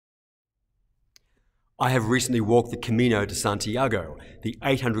I have recently walked the Camino de Santiago, the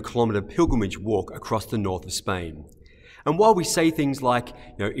 800-kilometre pilgrimage walk across the north of Spain. And while we say things like,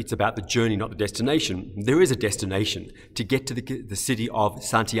 it's about the journey, not the destination, there is a destination to get to the city of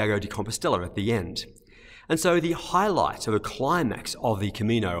Santiago de Compostela at the end. And so the highlight or the climax of the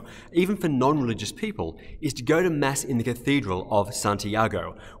Camino, even for non-religious people, is to go to Mass in the Cathedral of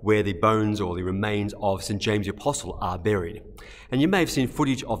Santiago, where the bones or the remains of St. James the Apostle are buried. And you may have seen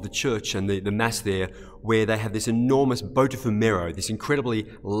footage of the church and the Mass there, where they have this enormous botafumeiro, this incredibly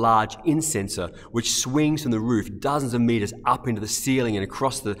large incenser, which swings from the roof dozens of meters up into the ceiling and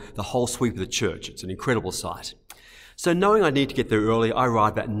across the whole sweep of the church. It's an incredible sight. So knowing I need to get there early, I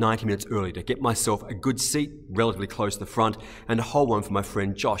arrived about 90 minutes early to get myself a good seat relatively close to the front and to hold one for my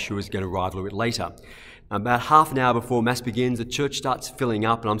friend Josh, who was going to arrive a little bit later. About half an hour before Mass begins, the church starts filling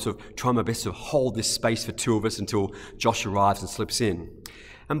up, and I'm sort of trying my best to hold this space for two of us until Josh arrives and slips in.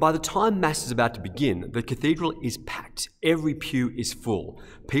 And by the time Mass is about to begin, the cathedral is packed. Every pew is full.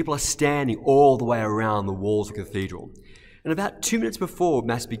 People are standing all the way around the walls of the cathedral. And about 2 minutes before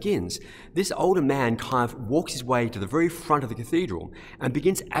Mass begins, this older man kind of walks his way to the very front of the cathedral and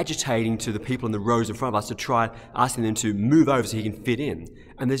begins agitating to the people in the rows in front of us to try asking them to move over so he can fit in.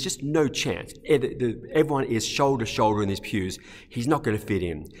 And there's just no chance. Everyone is shoulder to shoulder in these pews. He's not going to fit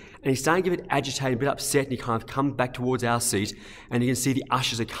in. And he's starting to get a bit agitated, a bit upset, and he kind of comes back towards our seat, and you can see the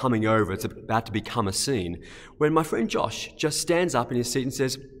ushers are coming over. It's about to become a scene. When my friend Josh just stands up in his seat and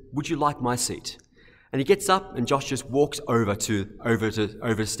says, "Would you like my seat?" And he gets up, and Josh just walks over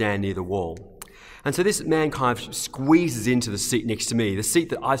to stand near the wall. And so this man kind of squeezes into the seat next to me, the seat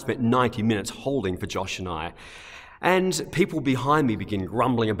that I've spent 90 minutes holding for Josh and I. And people behind me begin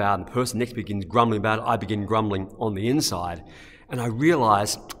grumbling about it, and the person next to me begins grumbling about it. I begin grumbling on the inside. And I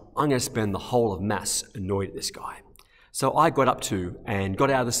realise I'm going to spend the whole of Mass annoyed at this guy. So I got up and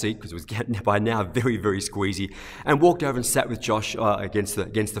got out of the seat, because it was getting by now very, very squeezy, and walked over and sat with Josh against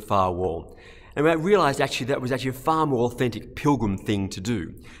the far wall. And I realised actually that was actually a far more authentic pilgrim thing to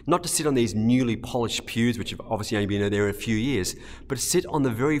do. Not to sit on these newly polished pews, which have obviously only been there a few years, but to sit on the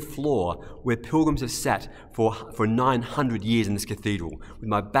very floor where pilgrims have sat for 900 years in this cathedral, with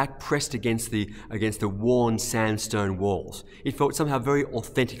my back pressed against the worn sandstone walls. It felt somehow very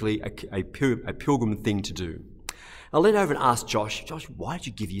authentically a pilgrim thing to do. I leaned over and asked Josh, why did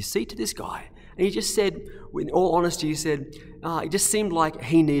you give your seat to this guy? And he just said, in all honesty, it just seemed like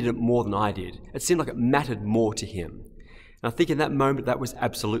he needed it more than I did. It seemed like it mattered more to him. And I think in that moment that was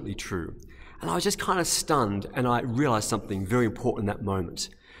absolutely true. And I was just kind of stunned, and I realised something very important in that moment.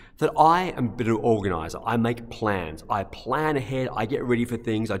 That I am a bit of an organiser. I make plans. I plan ahead. I get ready for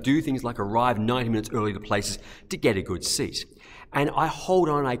things. I do things like arrive 90 minutes early to places to get a good seat. And I hold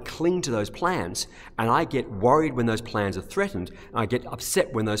on, I cling to those plans, and I get worried when those plans are threatened, and I get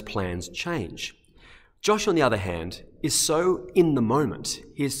upset when those plans change. Josh, on the other hand, is so in the moment.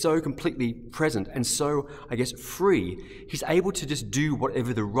 He is so completely present and so, free. He's able to just do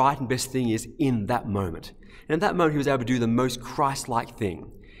whatever the right and best thing is in that moment. And in that moment, he was able to do the most Christ-like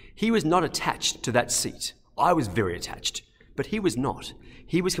thing. He was not attached to that seat. I was very attached, but he was not.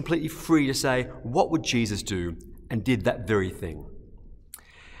 He was completely free to say, what would Jesus do? And did that very thing.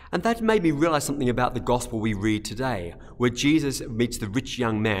 And that made me realize something about the gospel we read today, where Jesus meets the rich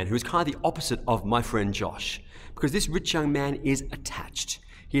young man, who is kind of the opposite of my friend Josh, because this rich young man is attached.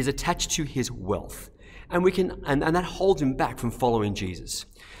 He is attached to his wealth. And that holds him back from following Jesus.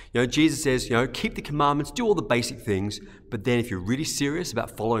 Jesus says, keep the commandments, do all the basic things, but then if you're really serious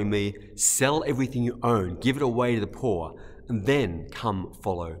about following me, sell everything you own, give it away to the poor, and then come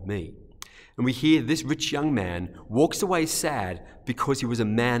follow me. And we hear this rich young man walks away sad because he was a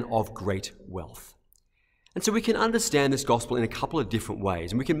man of great wealth. And so we can understand this gospel in a couple of different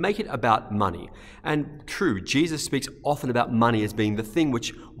ways, and we can make it about money. And true, Jesus speaks often about money as being the thing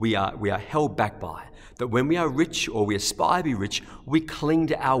which we are held back by. That when we are rich, or we aspire to be rich, we cling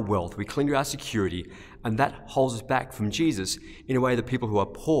to our wealth, we cling to our security, and that holds us back from Jesus in a way that people who are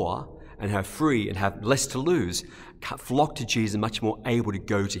poor and are free and have less to lose flock to Jesus, much more able to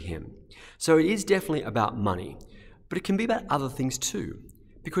go to him. So it is definitely about money, but it can be about other things too,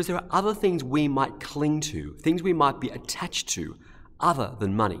 because there are other things we might cling to, things we might be attached to, other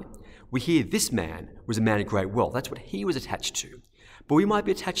than money. We hear this man was a man of great wealth. That's what he was attached to. But we might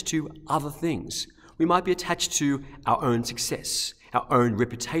be attached to other things. We might be attached to our own success, our own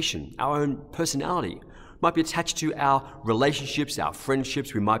reputation, our own personality. Might be attached to our relationships, our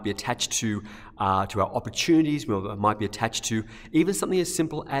friendships. We might be attached to our opportunities. We might be attached to even something as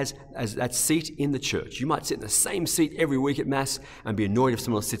simple as that seat in the church. You might sit in the same seat every week at Mass and be annoyed if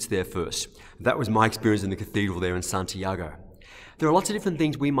someone else sits there first. That was my experience in the cathedral there in Santiago. There are lots of different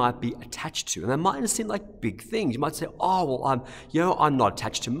things we might be attached to, and they mightn't seem like big things. You might say, oh, well, I'm not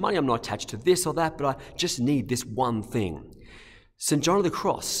attached to money, I'm not attached to this or that, but I just need this one thing. St. John of the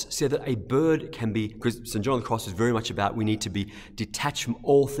Cross said that a bird can be, because St. John of the Cross is very much about we need to be detached from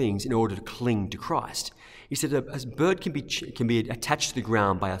all things in order to cling to Christ. He said a bird can be attached to the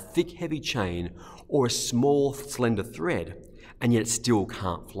ground by a thick, heavy chain or a small, slender thread, and yet it still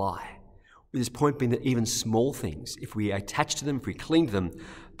can't fly. With his point being that even small things, if we attach to them, if we cling to them,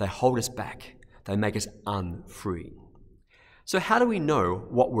 they hold us back. They make us unfree. So how do we know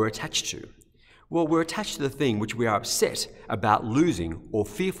what we're attached to? Well, we're attached to the thing which we are upset about losing or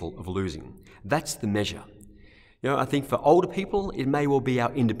fearful of losing. That's the measure. I think for older people, it may well be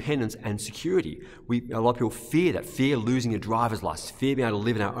our independence and security. A lot of people fear losing a driver's license, fear being able to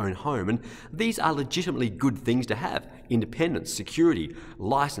live in our own home. And these are legitimately good things to have. Independence, security,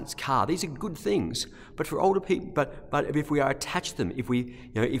 license, car, these are good things. But for older people, but if we are attached to them, if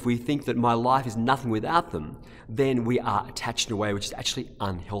we think that my life is nothing without them, then we are attached in a way which is actually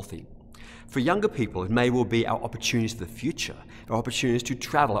unhealthy. For younger people, it may well be our opportunities for the future, our opportunities to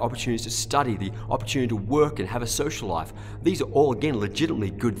travel, our opportunities to study, the opportunity to work and have a social life. These are all, again,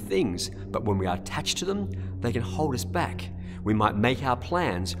 legitimately good things, but when we are attached to them, they can hold us back. We might make our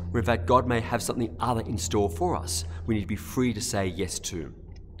plans, where in fact God may have something other in store for us. We need to be free to say yes to.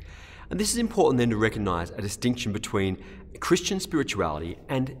 And this is important then to recognize a distinction between Christian spirituality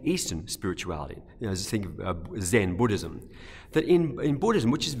and Eastern spirituality. As you think of Zen Buddhism, that in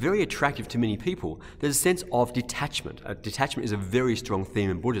Buddhism, which is very attractive to many people, there's a sense of detachment. Detachment is a very strong theme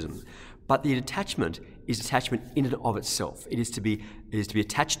in Buddhism, but the detachment is detachment in and of itself. It is to be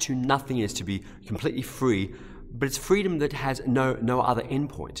attached to nothing. It is to be completely free, but it's freedom that has no other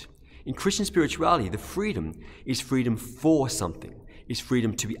endpoint. In Christian spirituality, the freedom is freedom for something. Is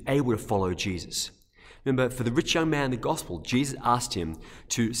freedom to be able to follow Jesus. Remember, for the rich young man in the gospel, Jesus asked him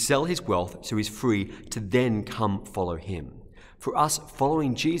to sell his wealth so he's free to then come follow him. For us,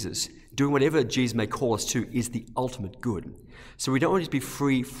 following Jesus, doing whatever Jesus may call us to, is the ultimate good. So we don't want to be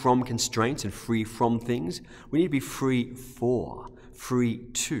free from constraints and free from things. We need to be free for, free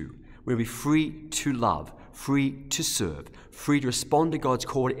to. We want to be free to love, free to serve, free to respond to God's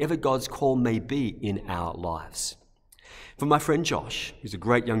call, whatever God's call may be in our lives. For my friend Josh, who's a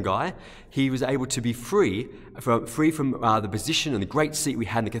great young guy, he was able to be free from the position and the great seat we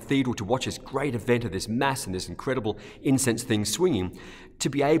had in the cathedral to watch this great event of this mass and this incredible incense thing swinging, to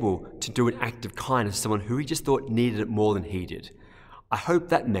be able to do an act of kindness to someone who he just thought needed it more than he did. I hope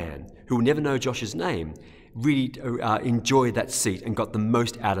that man, who will never know Josh's name, really enjoyed that seat and got the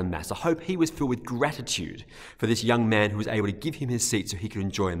most out of Mass. I hope he was filled with gratitude for this young man who was able to give him his seat so he could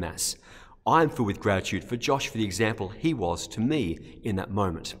enjoy Mass. I'm filled with gratitude for Josh for the example he was to me in that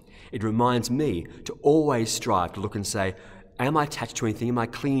moment. It reminds me to always strive to look and say, am I attached to anything? Am I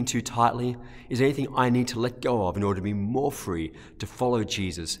clinging too tightly? Is there anything I need to let go of in order to be more free to follow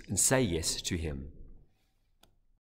Jesus and say yes to him?